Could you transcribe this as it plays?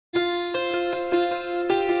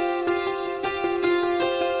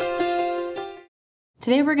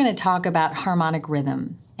Today we're going to talk about harmonic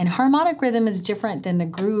rhythm. And harmonic rhythm is different than the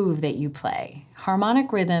groove that you play.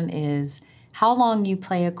 Harmonic rhythm is how long you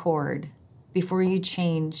play a chord before you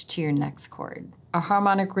change to your next chord. A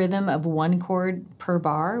harmonic rhythm of one chord per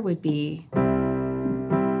bar would be...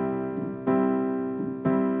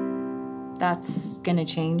 That's going to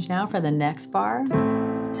change now for the next bar.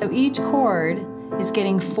 So each chord is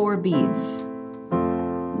getting 4 beats.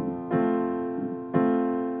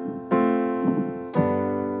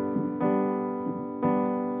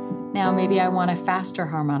 Now maybe I want a faster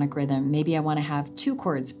harmonic rhythm. Maybe I want to have 2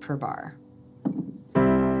 chords per bar.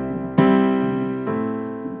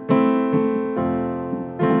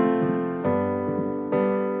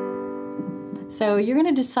 So you're going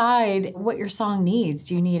to decide what your song needs.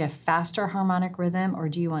 Do you need a faster harmonic rhythm or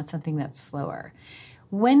do you want something that's slower?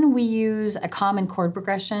 When we use a common chord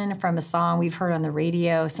progression from a song we've heard on the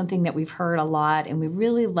radio, something that we've heard a lot, and we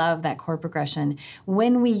really love that chord progression,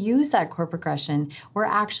 when we use that chord progression, we're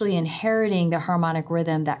actually inheriting the harmonic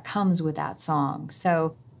rhythm that comes with that song.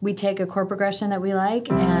 So we take a chord progression that we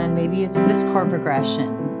like, and maybe it's this chord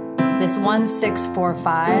progression, this 1, 6, 4,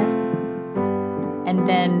 5, and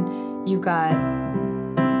then you've got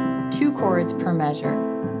 2 chords per measure.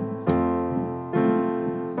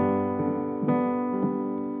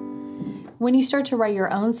 When you start to write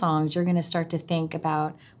your own songs, you're going to start to think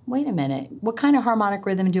about, wait a minute, what kind of harmonic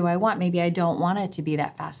rhythm do I want? Maybe I don't want it to be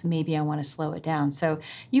that fast. Maybe I want to slow it down. So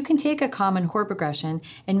you can take a common chord progression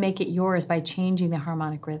and make it yours by changing the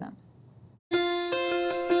harmonic rhythm.